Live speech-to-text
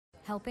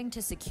Helping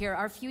to secure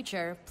our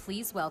future,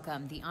 please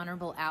welcome the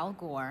Honorable Al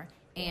Gore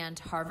and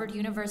Harvard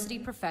University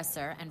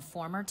professor and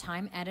former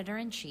Time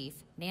editor-in-chief,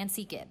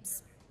 Nancy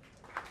Gibbs.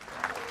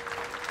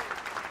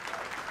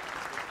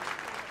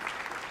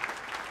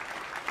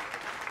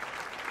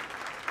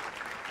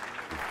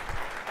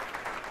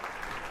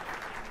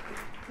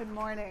 Good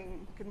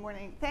morning. Good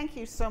morning. Thank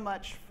you so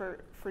much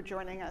for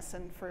joining us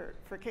and for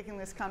kicking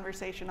this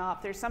conversation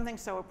off. There's something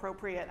so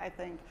appropriate, I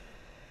think,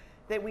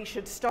 that we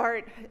should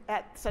start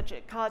at such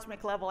a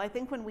cosmic level. I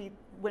think when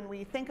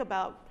we think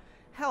about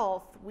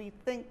health, we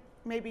think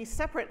maybe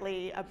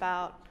separately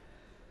about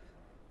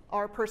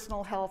our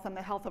personal health and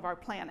the health of our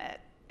planet.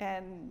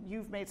 And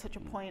you've made such a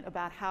point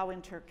about how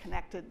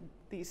interconnected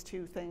these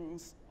two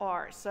things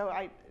are. So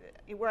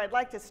where I'd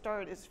like to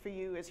start is for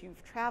you, as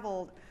you've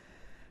traveled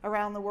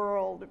around the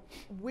world,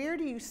 where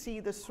do you see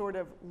the sort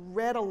of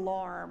red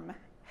alarm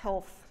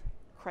health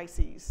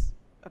crises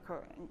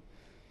occurring?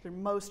 They're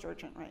most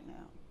urgent right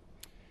now.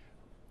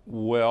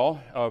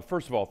 Well,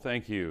 first of all,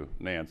 thank you,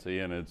 Nancy,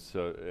 and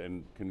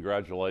and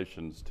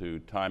congratulations to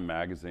Time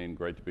Magazine.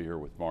 Great to be here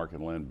with Mark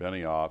and Lynn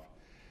Benioff,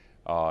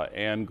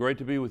 and great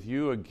to be with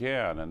you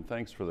again. And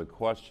thanks for the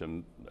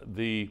question.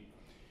 The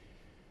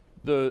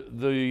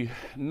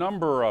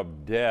number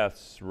of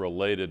deaths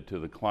related to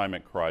the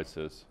climate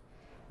crisis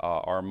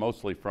are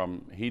mostly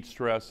from heat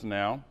stress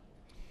now,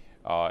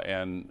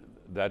 and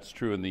that's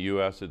true in the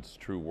U.S. It's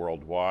true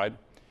worldwide.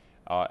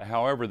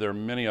 However, there are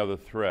many other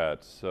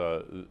threats.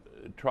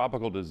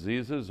 Tropical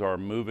diseases are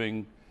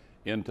moving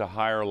into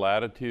higher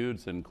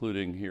latitudes,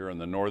 including here in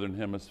the northern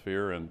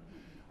hemisphere and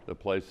the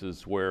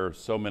places where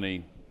so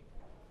many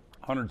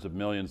hundreds of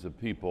millions of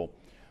people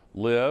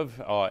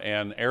live.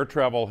 And air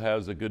travel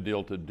has a good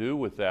deal to do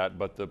with that,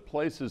 but the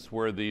places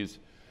where these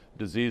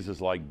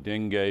diseases like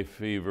dengue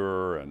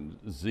fever and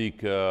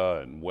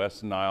Zika and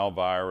West Nile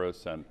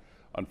virus and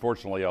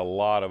unfortunately a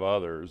lot of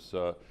others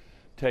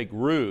take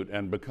root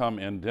and become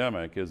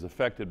endemic is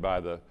affected by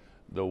the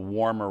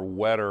warmer,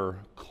 wetter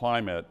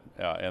climate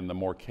and the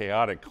more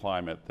chaotic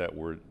climate that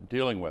we're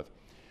dealing with.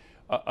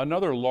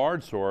 Another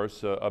large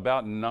source,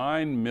 about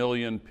 9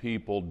 million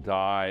people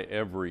die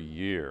every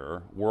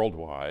year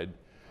worldwide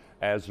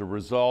as a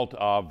result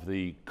of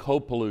the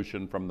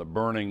co-pollution from the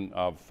burning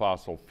of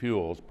fossil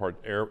fuels,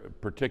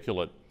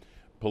 particulate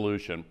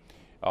pollution.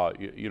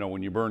 You know,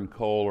 when you burn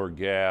coal or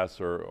gas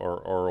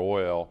or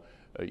oil,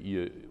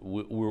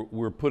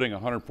 we're putting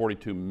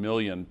 142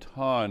 million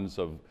tons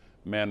of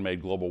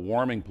man-made global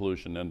warming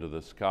pollution into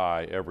the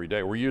sky every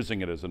day. We're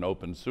using it as an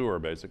open sewer,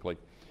 basically.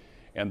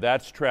 And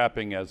that's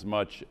trapping as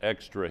much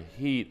extra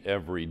heat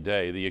every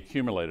day, the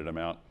accumulated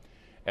amount,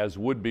 as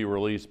would be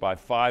released by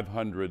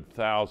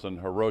 500,000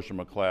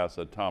 Hiroshima-class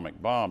atomic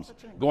bombs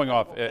going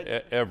off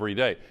every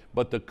day.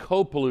 But the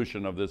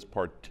co-pollution of this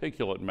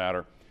particulate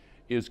matter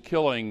is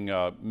killing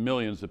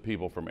millions of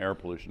people from air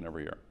pollution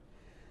every year.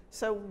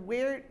 So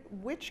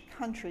which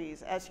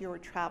countries, as you're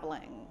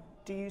traveling,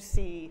 do you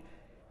see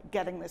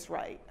getting this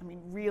right? I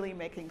mean, really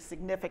making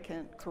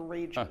significant,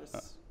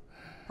 courageous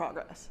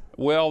progress?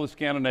 Well, the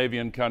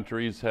Scandinavian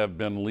countries have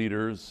been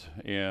leaders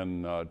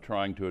in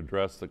trying to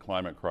address the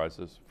climate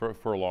crisis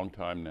for a long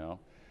time now.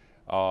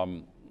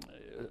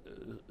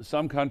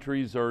 Some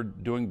countries are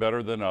doing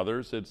better than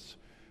others. It's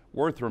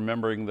worth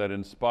remembering that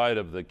in spite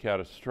of the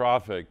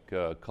catastrophic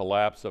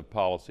collapse of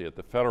policy at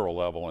the federal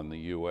level in the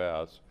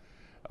U.S.,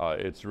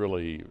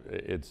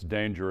 it's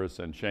dangerous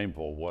and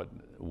shameful what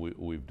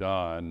we've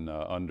done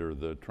under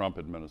the Trump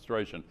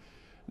administration.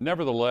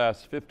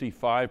 Nevertheless,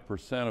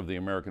 55% of the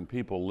American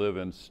people live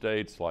in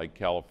states like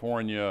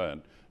California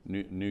and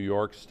New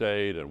York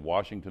State and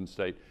Washington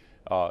State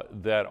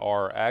that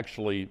are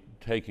actually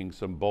taking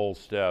some bold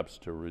steps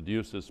to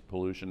reduce this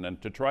pollution and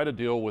to try to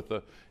deal with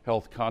the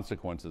health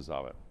consequences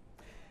of it.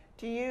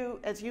 Do you,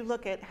 as you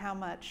look at how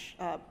much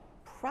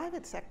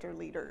private sector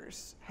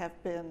leaders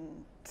have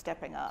been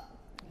stepping up,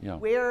 yeah.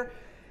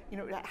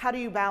 How do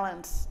you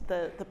balance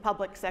the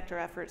public sector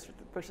efforts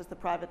versus the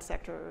private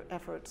sector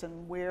efforts,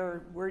 and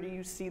where do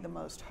you see the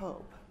most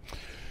hope?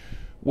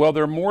 Well,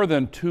 there are more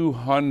than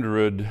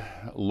 200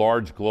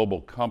 large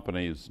global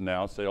companies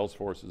now,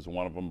 Salesforce is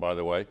one of them, by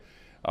the way,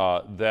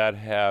 that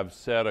have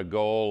set a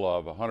goal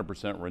of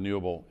 100%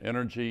 renewable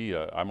energy.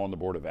 I'm on the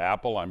board of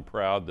Apple. I'm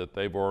proud that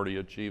they've already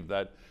achieved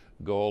that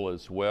goal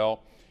as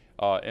well.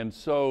 And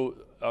so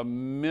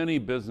many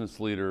business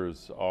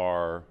leaders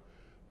are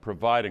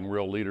providing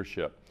real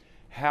leadership.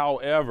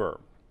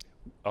 However,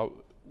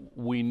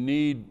 we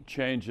need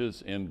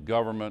changes in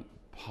government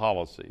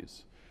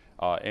policies.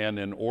 And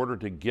in order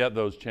to get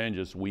those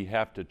changes, we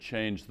have to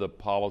change the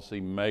policy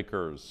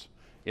makers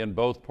in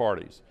both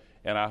parties.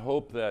 And I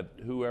hope that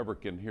whoever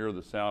can hear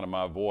the sound of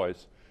my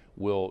voice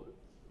will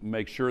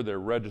make sure they're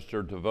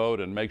registered to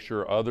vote and make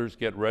sure others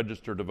get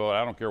registered to vote.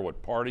 I don't care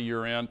what party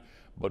you're in,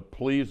 but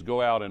please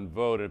go out and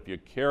vote. If you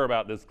care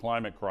about this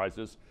climate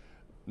crisis,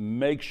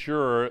 make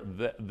sure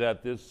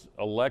that this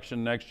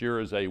election next year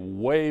is a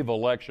wave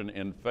election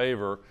in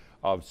favor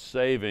of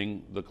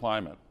saving the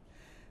climate.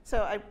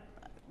 So I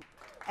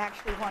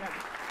actually want to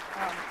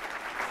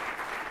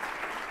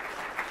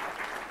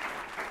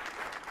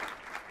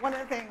One of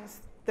the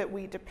things that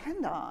we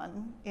depend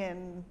on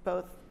in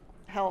both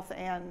health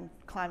and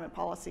climate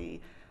policy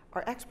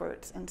are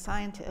experts and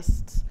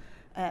scientists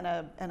and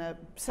a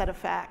set of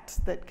facts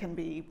that can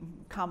be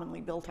commonly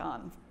built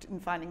on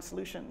in finding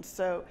solutions.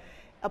 So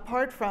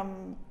apart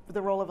from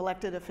the role of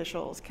elected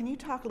officials, can you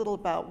talk a little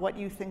about what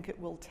you think it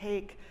will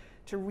take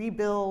to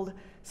rebuild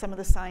some of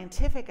the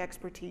scientific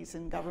expertise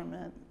in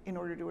government in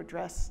order to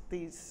address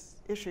these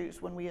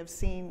issues when we have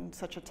seen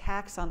such a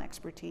tax on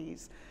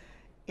expertise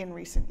in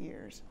recent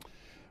years?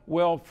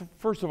 Well,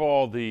 first of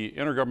all, the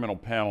Intergovernmental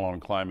Panel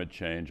on Climate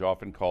Change,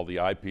 often called the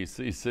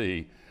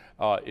IPCC,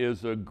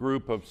 is a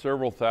group of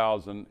several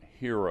thousand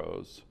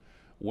heroes,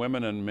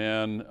 women and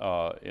men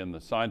in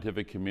the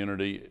scientific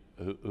community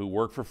who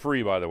work for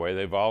free, by the way.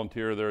 They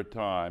volunteer their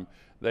time.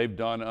 They've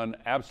done an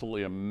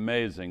absolutely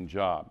amazing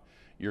job.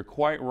 You're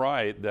quite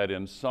right that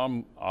in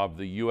some of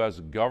the U.S.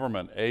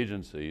 government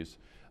agencies,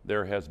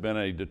 there has been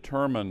a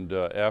determined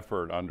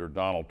effort under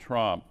Donald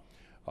Trump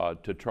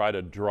to try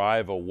to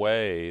drive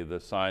away the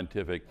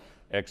scientific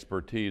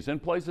expertise in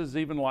places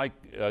even like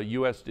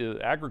U.S.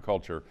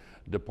 Agriculture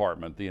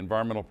Department, the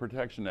Environmental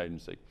Protection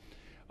Agency.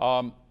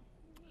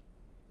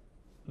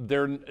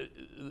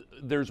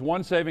 There's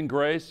one saving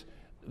grace.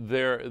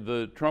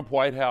 The Trump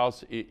White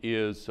House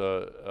is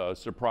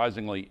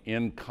surprisingly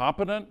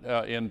incompetent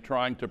in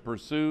trying to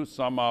pursue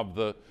some of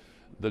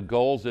the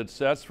goals it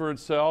sets for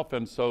itself,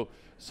 and so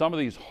some of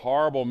these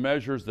horrible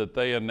measures that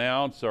they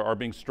announce are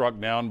being struck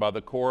down by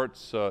the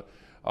courts,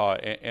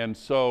 and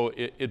so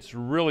it's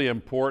really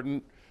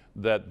important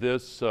that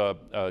this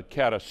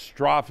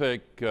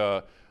catastrophic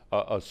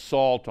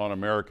assault on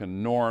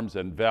American norms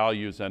and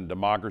values and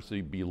democracy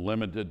be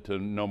limited to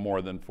no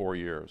more than 4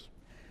 years.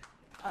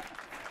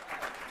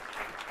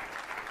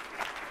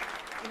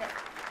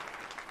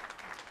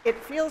 It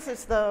feels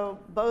as though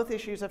both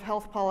issues of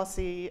health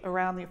policy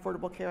around the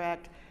Affordable Care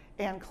Act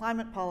and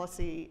climate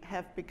policy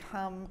have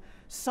become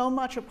so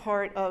much a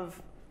part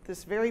of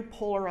this very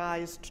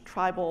polarized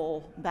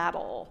tribal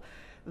battle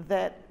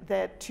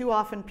that too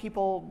often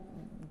people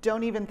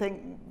don't even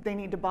think they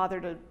need to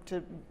bother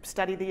to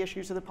study the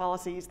issues of the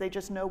policies. They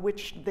just know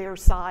which their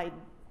side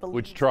belongs.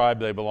 Which tribe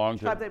they belong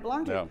to. Tribe they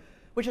belong to. Yeah.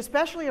 Which,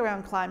 especially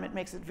around climate,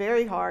 makes it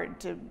very hard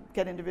to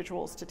get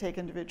individuals to take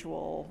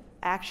individual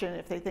action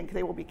if they think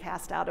they will be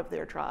cast out of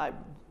their tribe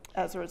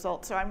as a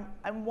result. So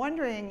I'm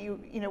wondering,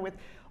 you know, with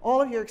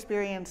all of your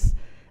experience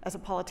as a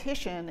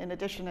politician, in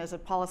addition as a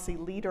policy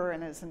leader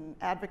and as an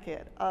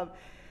advocate,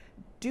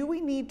 do we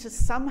need to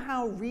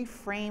somehow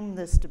reframe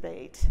this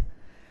debate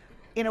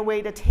in a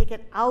way to take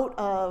it out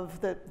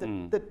of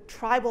the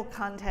tribal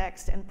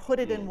context and put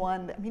it in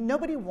one? I mean,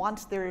 nobody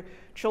wants their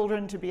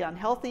children to be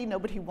unhealthy.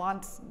 Nobody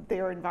wants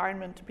their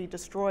environment to be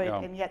destroyed.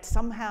 Yeah. And yet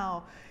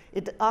somehow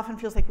it often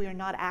feels like we are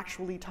not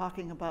actually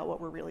talking about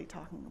what we're really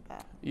talking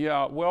about.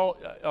 Yeah, well,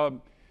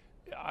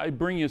 I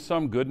bring you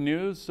some good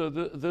news. So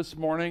this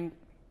morning,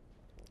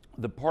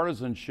 the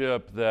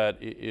partisanship that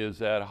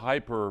is at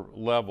hyper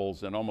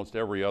levels in almost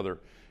every other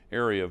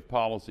area of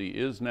policy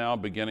is now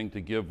beginning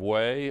to give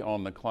way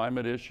on the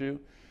climate issue.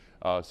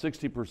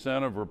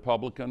 60% of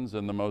Republicans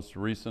in the most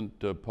recent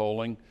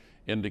polling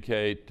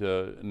indicate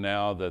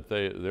now that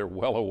they're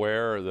well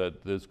aware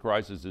that this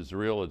crisis is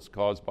real, it's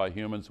caused by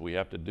humans, we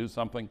have to do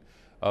something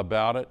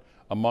about it.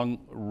 Among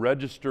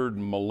registered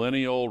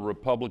millennial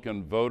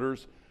Republican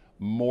voters,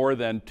 more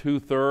than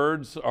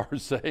 2/3 are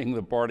saying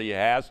the party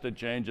has to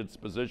change its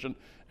position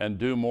and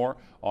do more.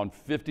 On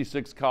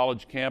 56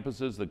 college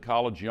campuses, the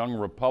college young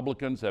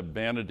Republicans have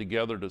banded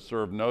together to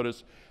serve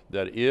notice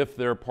that if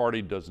their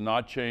party does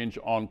not change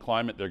on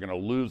climate, they're going to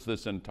lose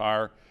this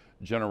entire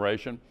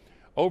generation.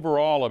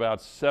 Overall,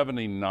 about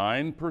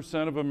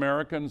 79% of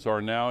Americans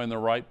are now in the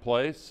right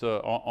place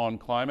on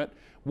climate.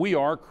 We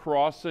are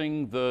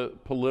crossing the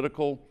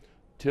political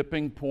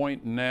tipping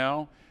point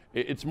now.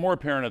 It's more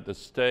apparent at the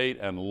state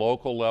and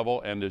local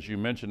level, and as you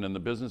mentioned, in the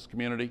business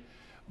community.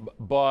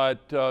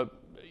 But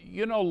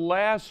you know,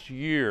 last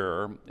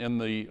year in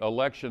the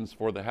elections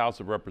for the House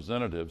of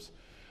Representatives,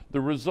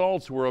 the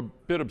results were a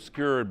bit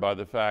obscured by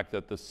the fact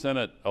that the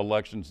Senate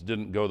elections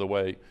didn't go the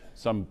way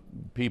some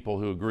people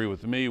who agree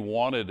with me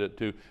wanted it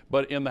to.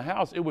 But in the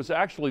House, it was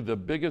actually the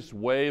biggest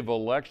wave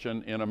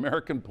election in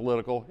American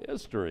political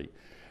history.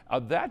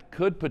 That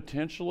could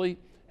potentially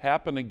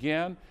happen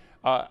again.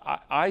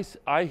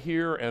 I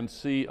hear and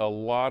see a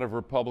lot of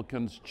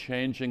Republicans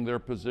changing their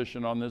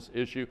position on this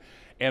issue.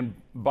 And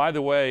by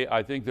the way,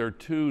 I think there are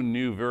two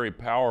new very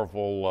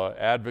powerful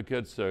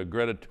advocates.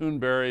 Greta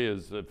Thunberg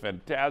is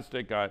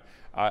fantastic.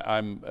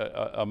 I'm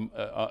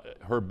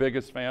her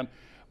biggest fan.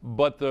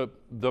 But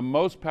the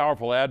most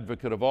powerful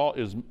advocate of all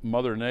is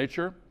Mother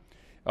Nature.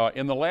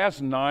 In the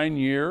last 9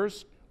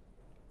 years,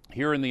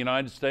 here in the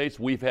United States,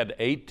 we've had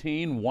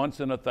 18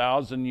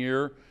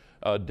 once-in-a-thousand-year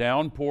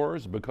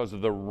downpours because of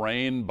the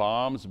rain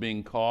bombs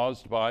being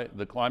caused by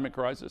the climate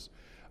crisis.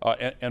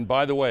 And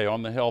by the way,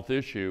 on the health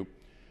issue,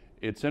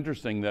 it's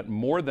interesting that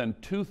more than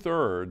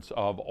 2/3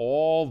 of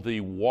all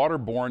the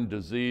waterborne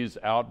disease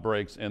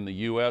outbreaks in the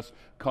U.S.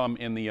 come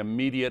in the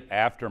immediate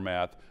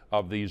aftermath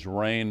of these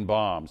rain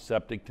bombs.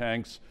 Septic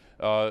tanks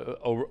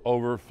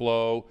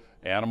overflow,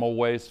 animal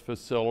waste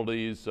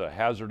facilities,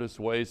 hazardous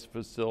waste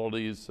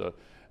facilities,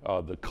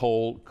 the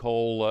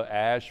coal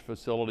ash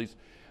facilities.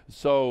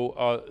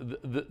 So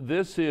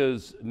this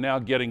is now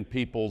getting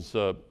people's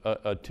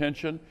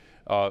attention.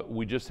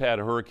 We just had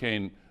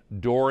Hurricane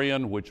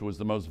Dorian, which was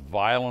the most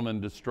violent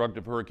and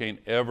destructive hurricane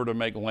ever to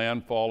make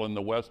landfall in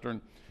the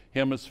Western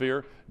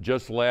Hemisphere.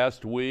 Just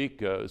last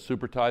week,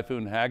 Super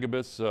Typhoon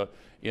Hagibis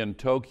in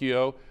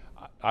Tokyo.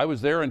 I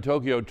was there in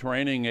Tokyo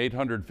training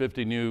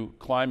 850 new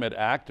climate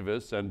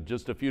activists, and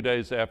just a few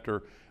days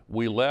after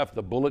we left,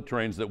 the bullet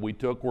trains that we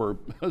took were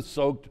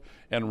soaked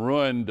and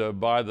ruined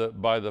by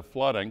the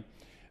flooding.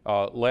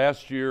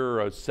 Last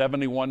year,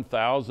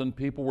 71,000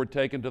 people were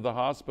taken to the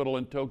hospital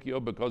in Tokyo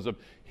because of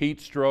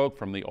heat stroke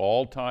from the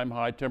all-time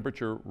high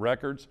temperature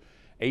records.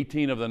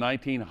 18 of the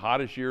 19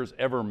 hottest years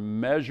ever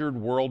measured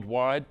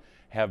worldwide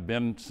have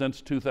been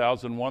since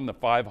 2001. The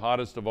 5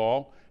 hottest of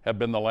all have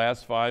been the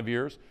last 5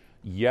 years.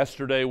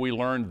 Yesterday, we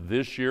learned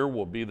this year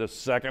will be the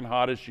 2nd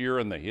hottest year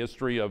in the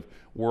history of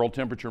world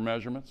temperature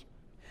measurements.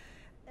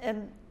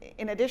 And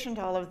in addition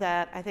to all of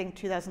that, I think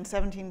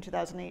 2017 and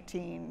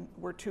 2018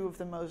 were 2 of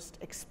the most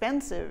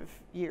expensive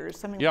years,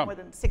 something more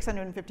than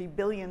 $650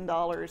 billion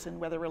in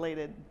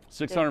weather-related.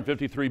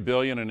 $653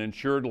 billion in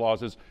insured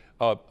losses.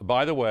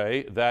 By the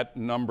way, that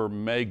number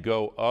may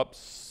go up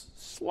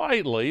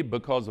slightly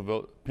because of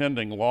a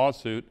pending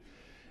lawsuit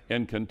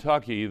in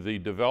Kentucky. The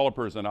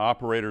developers and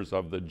operators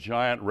of the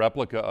giant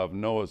replica of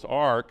Noah's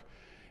Ark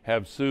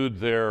have sued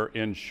their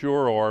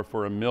insurer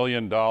for $1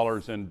 million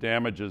in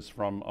damages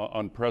from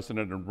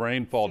unprecedented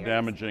rainfall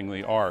damaging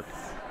the Ark.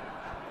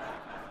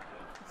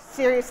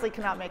 Seriously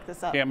cannot make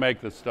this up. Can't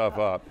make this stuff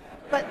up.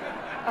 But,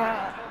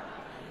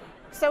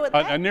 so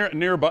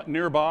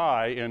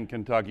nearby in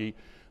Kentucky,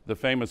 the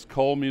famous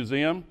Coal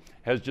Museum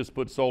has just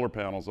put solar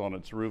panels on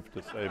its roof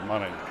to save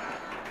money.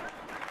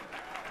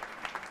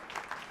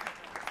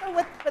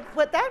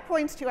 What that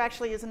points to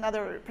actually is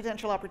another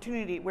potential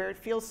opportunity where it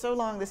feels so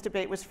long this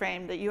debate was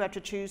framed that you have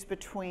to choose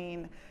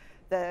between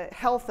the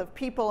health of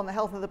people and the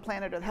health of the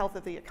planet or the health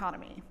of the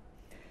economy.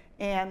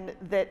 And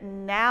that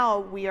now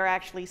we are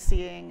actually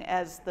seeing,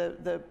 as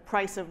the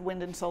price of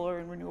wind and solar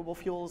and renewable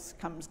fuels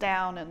comes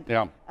down and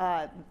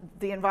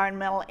the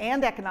environmental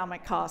and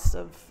economic costs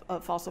of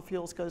fossil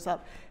fuels goes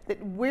up,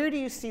 that where do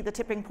you see the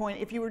tipping point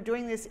if you were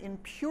doing this in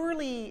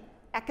purely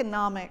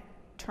economic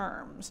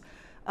terms?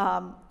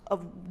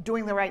 Of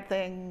doing the right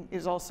thing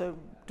is also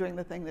doing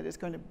the thing that is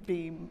going to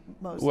be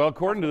most well,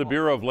 according to the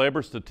profitable. Bureau of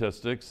Labor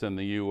Statistics in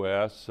the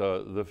U.S.,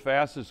 the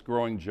fastest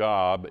growing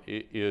job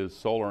is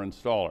solar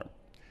installer.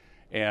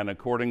 And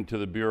according to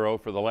the Bureau,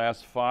 for the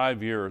last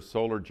 5 years,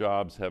 solar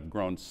jobs have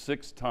grown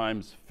 6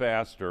 times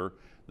faster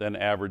than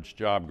average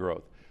job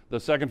growth. The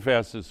second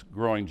fastest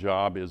growing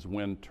job is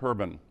wind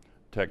turbine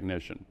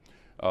technician.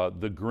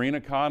 The green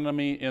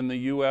economy in the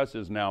U.S.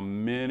 is now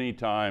many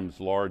times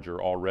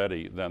larger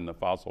already than the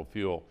fossil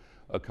fuel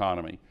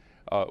economy.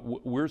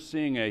 We're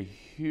seeing a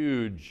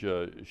huge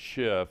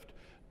shift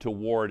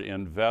toward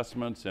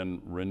investments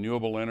in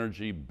renewable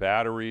energy,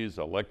 batteries,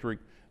 electric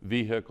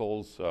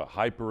vehicles,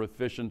 hyper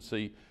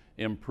efficiency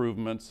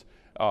improvements.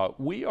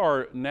 We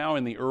are now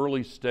in the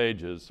early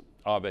stages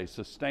of a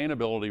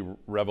sustainability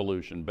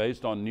revolution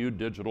based on new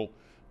digital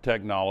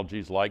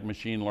technologies like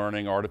machine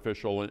learning,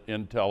 artificial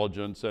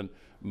intelligence, and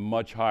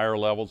much higher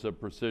levels of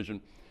precision.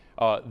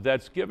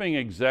 That's giving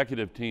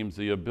executive teams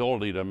the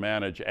ability to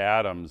manage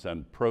atoms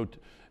and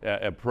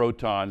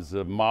protons,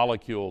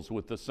 molecules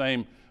with the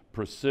same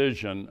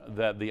precision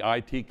that the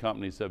IT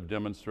companies have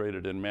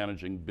demonstrated in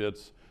managing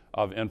bits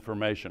of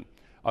information.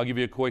 I'll give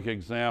you a quick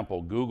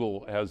example.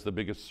 Google has the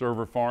biggest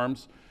server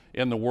farms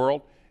in the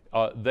world.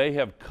 They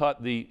have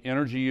cut the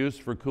energy use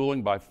for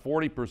cooling by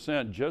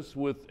 40% just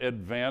with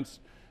advanced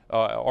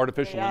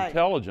artificial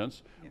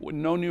intelligence, with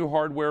no new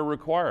hardware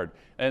required.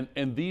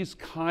 And these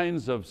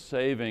kinds of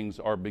savings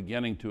are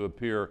beginning to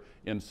appear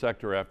in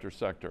sector after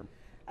sector.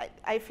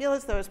 I feel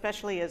as though,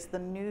 especially as the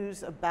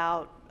news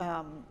about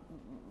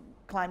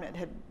climate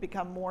had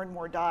become more and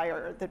more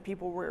dire, that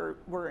people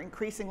were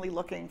increasingly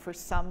looking for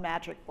some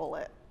magic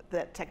bullet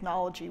that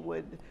technology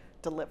would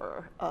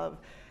deliver of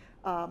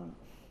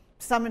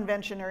some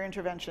invention or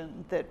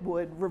intervention that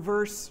would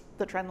reverse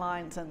the trend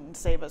lines and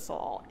save us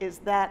all. Is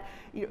that,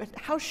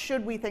 how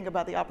should we think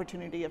about the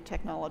opportunity of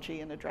technology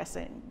in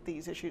addressing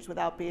these issues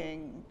without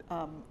being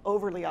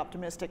overly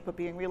optimistic, but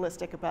being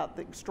realistic about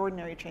the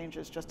extraordinary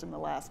changes just in the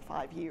last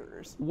 5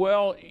 years?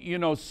 Well,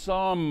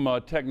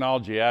 some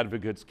technology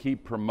advocates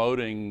keep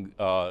promoting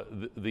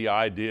the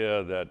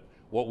idea that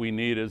what we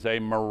need is a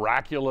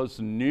miraculous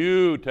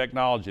new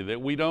technology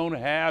that we don't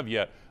have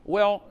yet.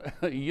 Well,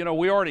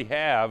 we already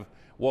have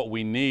what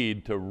we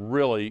need to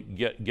really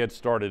get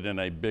started in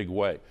a big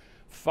way.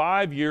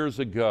 5 years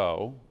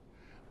ago,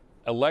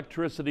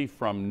 electricity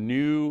from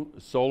new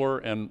solar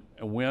and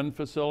wind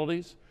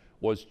facilities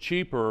was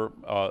cheaper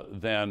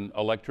than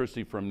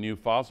electricity from new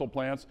fossil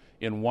plants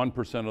in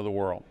 1% of the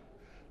world.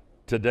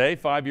 Today,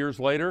 5 years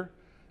later,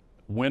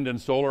 wind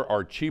and solar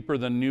are cheaper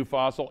than new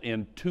fossil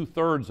in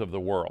 2/3 of the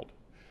world.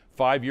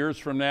 5 years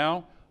from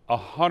now,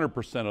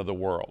 100% of the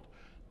world.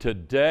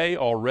 Today,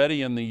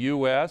 already in the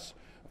U.S.,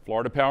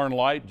 Florida Power and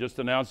Light just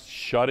announced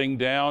shutting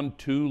down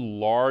 2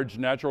 large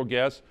natural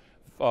gas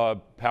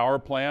power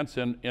plants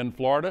in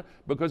Florida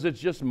because it's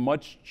just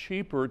much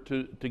cheaper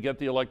to get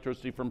the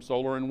electricity from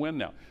solar and wind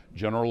now.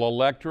 General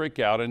Electric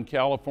out in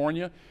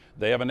California,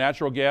 they have a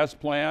natural gas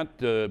plant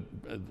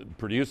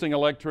producing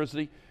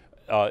electricity.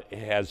 It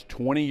has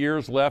 20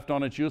 years left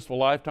on its useful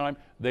lifetime.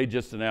 They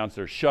just announced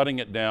they're shutting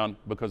it down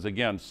because,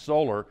 again,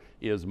 solar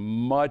is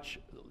much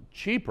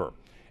cheaper.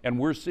 And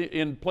we're seeing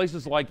in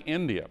places like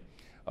India,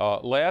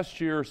 last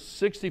year,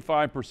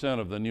 65%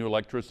 of the new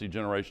electricity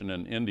generation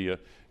in India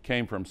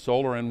came from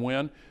solar and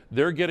wind.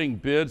 They're getting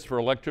bids for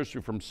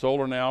electricity from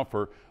solar now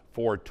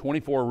for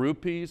 24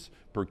 rupees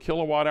per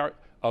kilowatt hour,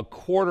 a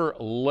quarter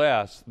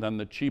less than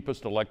the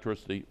cheapest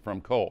electricity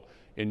from coal.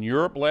 In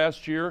Europe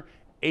last year,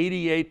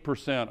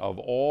 88% of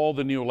all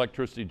the new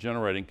electricity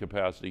generating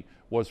capacity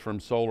was from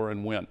solar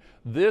and wind.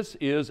 This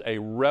is a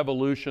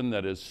revolution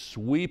that is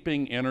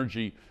sweeping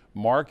energy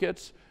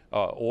markets.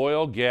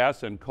 Oil,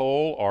 gas, and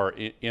coal are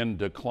in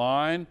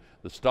decline.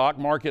 The stock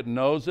market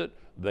knows it.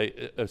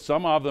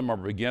 Some of them are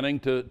beginning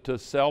to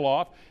sell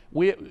off.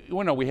 We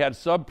had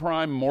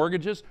subprime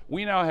mortgages.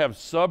 We now have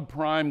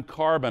subprime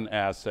carbon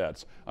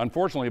assets.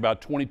 Unfortunately, about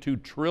 22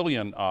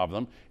 trillion of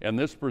them, and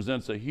this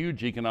presents a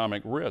huge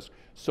economic risk.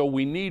 So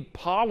we need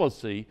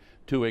policy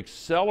to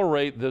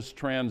accelerate this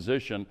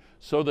transition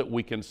so that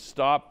we can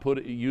stop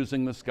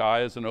using the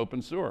sky as an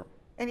open sewer.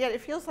 And yet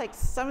it feels like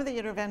some of the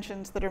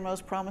interventions that are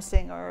most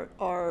promising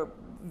are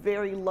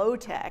very low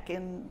tech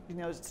in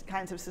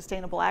kinds of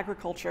sustainable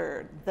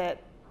agriculture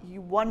that you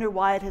wonder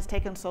why it has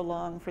taken so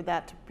long for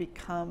that to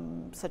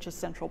become such a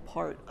central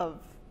part of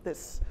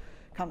this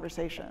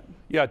conversation.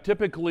 Yeah,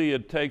 typically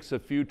it takes a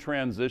few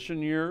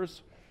transition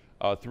years,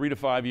 3 to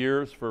 5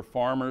 years for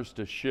farmers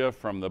to shift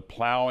from the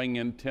plowing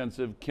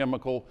intensive,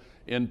 chemical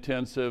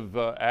intensive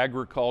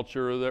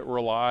agriculture that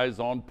relies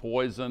on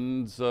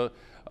poisons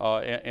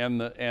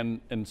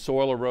and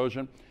soil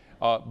erosion.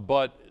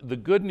 But the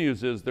good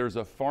news is there's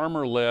a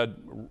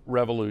farmer-led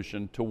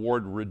revolution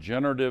toward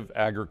regenerative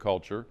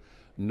agriculture,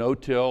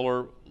 no-till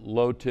or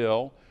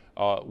low-till,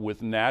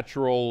 with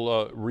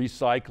natural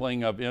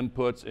recycling of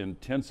inputs,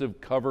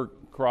 intensive cover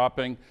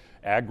cropping,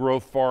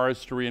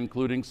 agroforestry,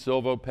 including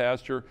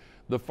silvopasture.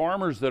 The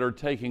farmers that are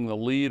taking the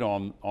lead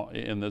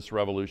in this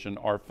revolution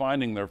are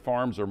finding their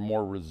farms are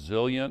more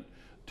resilient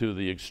to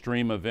the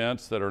extreme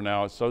events that are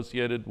now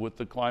associated with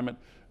the climate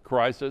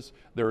crisis.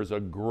 There is a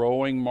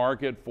growing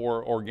market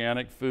for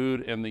organic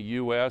food in the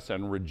U.S.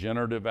 and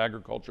regenerative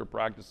agriculture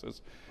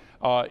practices.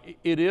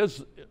 It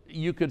is,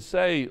 you could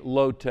say,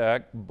 low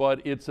tech,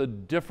 but it's a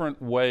different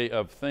way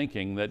of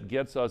thinking that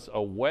gets us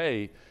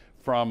away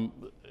from,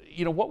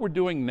 what we're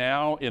doing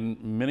now in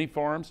many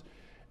farms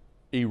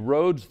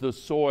erodes the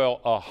soil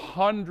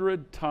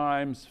 100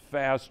 times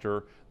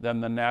faster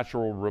than the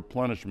natural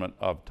replenishment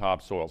of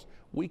topsoils.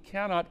 We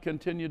cannot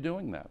continue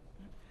doing that.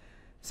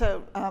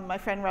 So my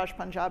friend Raj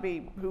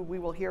Punjabi, who we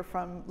will hear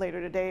from later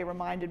today,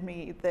 reminded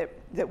me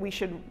that we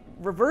should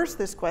reverse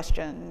this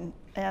question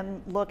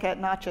and look at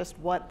not just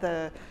what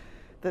the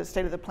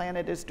state of the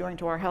planet is doing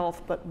to our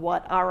health, but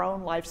what our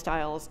own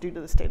lifestyles do to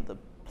the state of the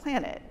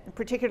planet, and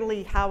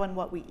particularly how and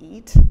what we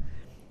eat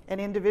and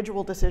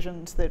individual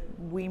decisions that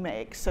we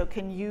make. So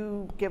can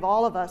you give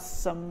all of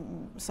us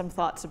some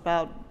thoughts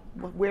about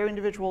where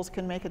individuals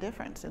can make a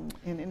difference in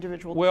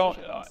individual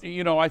decisions?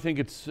 Well, I think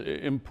it's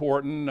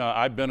important.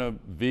 I've been a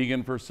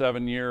vegan for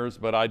 7 years,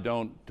 but I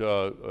don't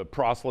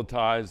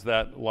proselytize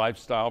that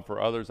lifestyle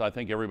for others. I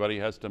think everybody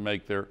has to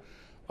make their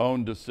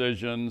own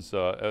decisions.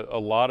 A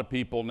lot of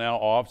people now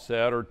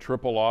offset or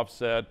triple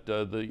offset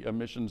the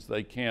emissions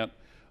they can't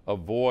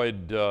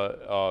avoid,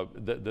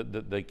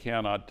 that they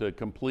cannot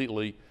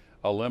completely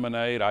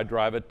eliminate. I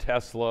drive a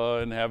Tesla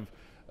and have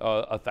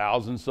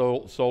 1,000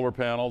 solar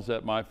panels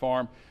at my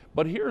farm.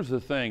 But here's the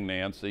thing,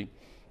 Nancy.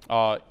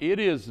 It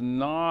is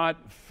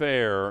not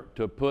fair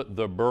to put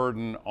the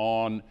burden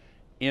on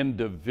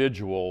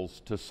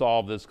individuals to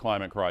solve this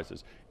climate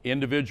crisis.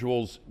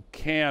 Individuals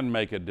can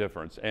make a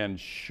difference and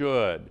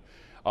should.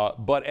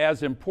 But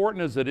as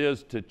important as it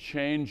is to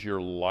change your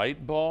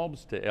light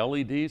bulbs to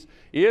LEDs,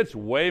 it's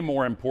way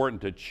more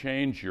important to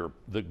change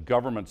the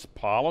government's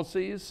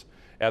policies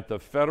at the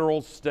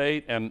federal,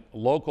 state, and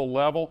local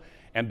level.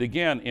 And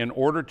again, in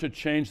order to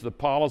change the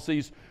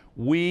policies,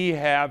 we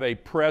have a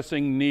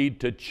pressing need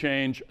to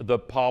change the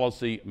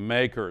policy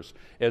makers.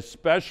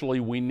 Especially,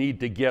 we need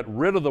to get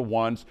rid of the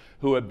ones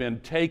who have been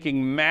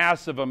taking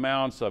massive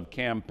amounts of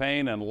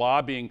campaign and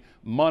lobbying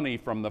money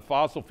from the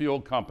fossil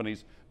fuel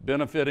companies,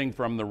 benefiting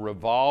from the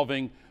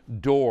revolving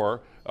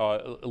door,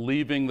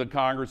 leaving the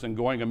Congress and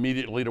going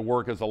immediately to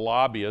work as a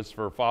lobbyist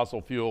for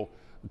fossil fuel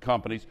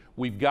companies.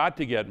 We've got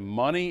to get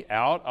money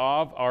out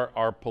of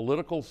our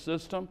political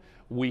system.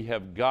 We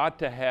have got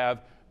to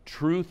have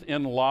truth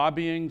in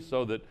lobbying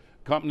so that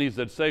companies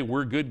that say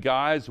we're good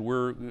guys,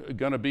 we're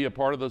going to be a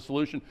part of the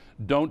solution,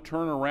 don't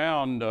turn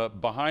around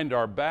behind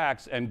our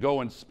backs and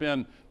go and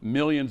spend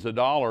millions of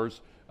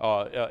dollars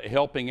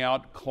helping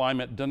out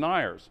climate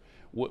deniers.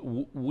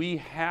 We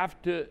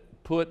have to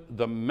put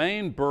the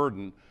main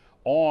burden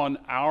on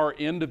our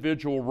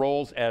individual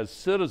roles as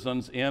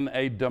citizens in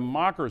a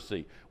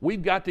democracy.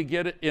 We've got to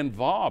get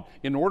involved.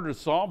 In order to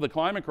solve the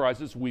climate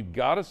crisis, we've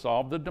got to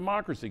solve the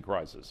democracy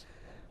crisis.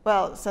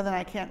 Well, so then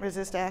I can't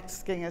resist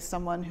asking, as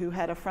someone who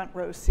had a front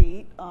row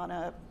seat on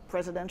a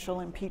presidential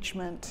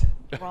impeachment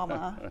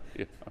drama,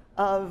 Yeah.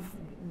 of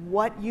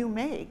what you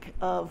make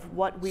of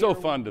what we So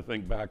fun to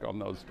think back on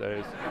those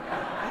days.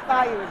 I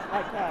thought you would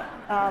like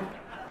that.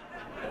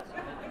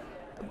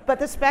 But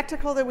the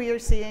spectacle that we are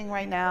seeing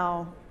right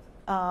now,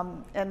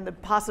 and the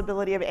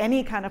possibility of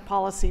any kind of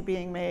policy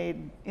being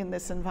made in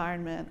this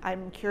environment,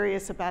 I'm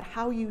curious about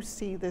how you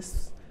see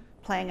this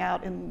playing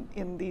out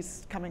in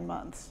these coming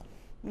months.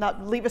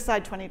 Not leave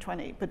aside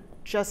 2020, but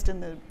just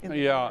in the Yeah,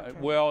 near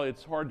term. well,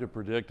 it's hard to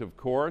predict, of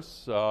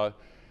course.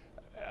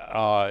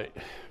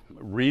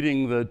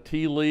 Reading the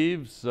tea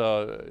leaves,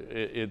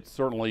 it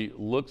certainly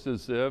looks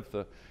as if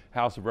the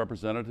House of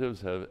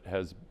Representatives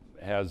has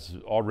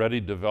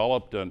already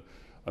developed an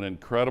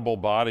incredible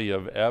body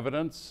of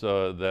evidence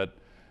that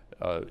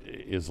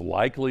is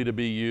likely to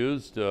be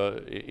used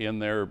in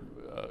their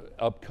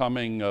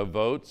upcoming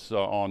votes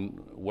on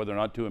whether or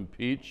not to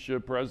impeach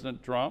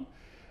President Trump.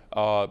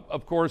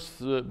 Of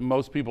course,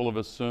 most people have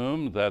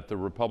assumed that the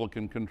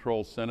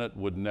Republican-controlled Senate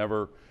would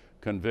never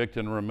convict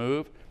and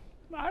remove.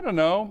 I don't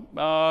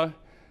know.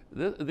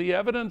 The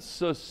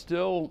evidence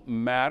still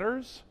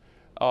matters.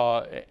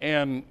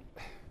 And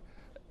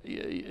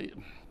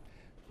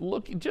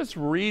look, just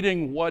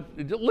listening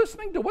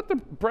to what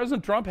the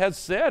President Trump has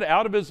said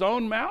out of his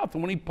own mouth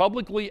when he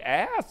publicly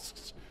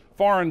asks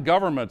foreign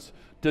governments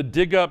to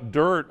dig up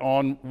dirt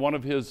on one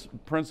of his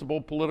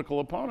principal political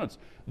opponents.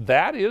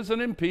 That is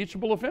an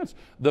impeachable offense.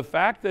 The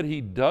fact that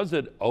he does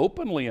it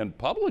openly and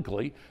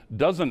publicly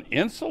doesn't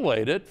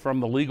insulate it from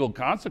the legal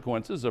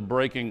consequences of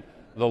breaking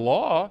the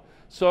law.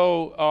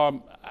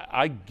 So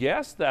I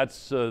guess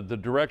that's the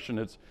direction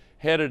it's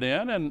headed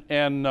in,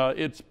 and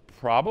it's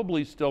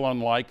probably still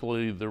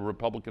unlikely the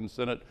Republican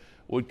Senate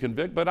would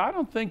convict, but I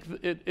don't think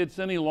it's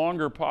any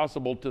longer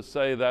possible to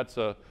say that's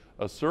a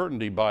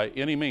certainty by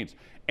any means.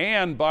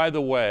 And by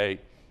the way,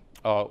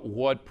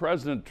 what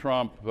President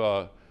Trump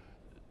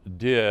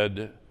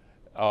did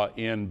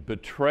in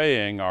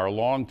betraying our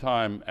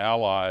longtime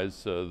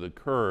allies, the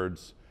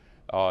Kurds,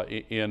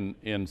 in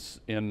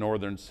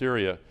northern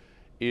Syria,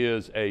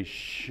 is a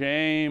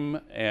shame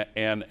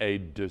and a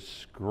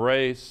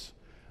disgrace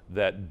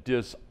that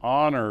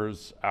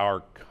dishonors our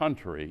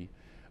country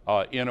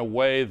in a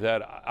way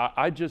that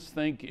I just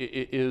think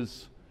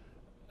is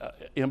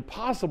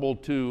impossible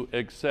to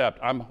accept.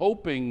 I'm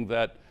hoping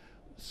that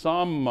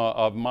some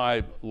of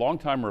my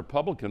longtime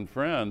Republican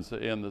friends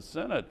in the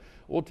Senate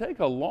will take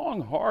a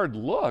long, hard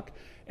look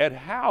at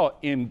how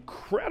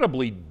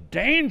incredibly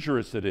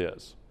dangerous it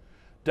is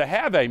to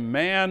have a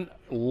man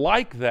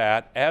like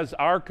that as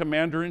our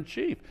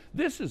commander-in-chief.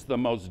 This is the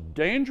most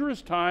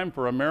dangerous time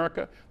for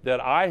America that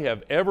I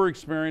have ever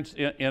experienced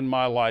in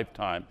my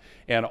lifetime.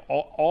 And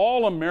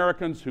all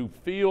Americans who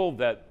feel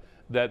that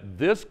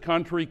this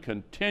country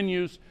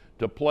continues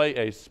to play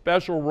a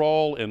special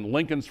role, in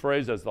Lincoln's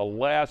phrase, as the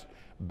last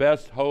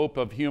best hope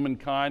of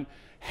humankind,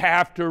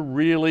 have to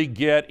really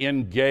get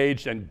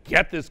engaged and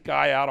get this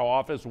guy out of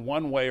office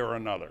one way or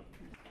another.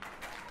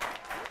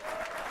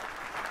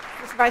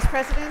 Mr. Vice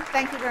President,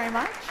 thank you very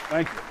much.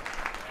 Thank you.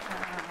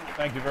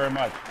 Thank you very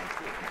much.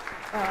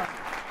 Thank you.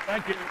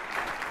 Thank you.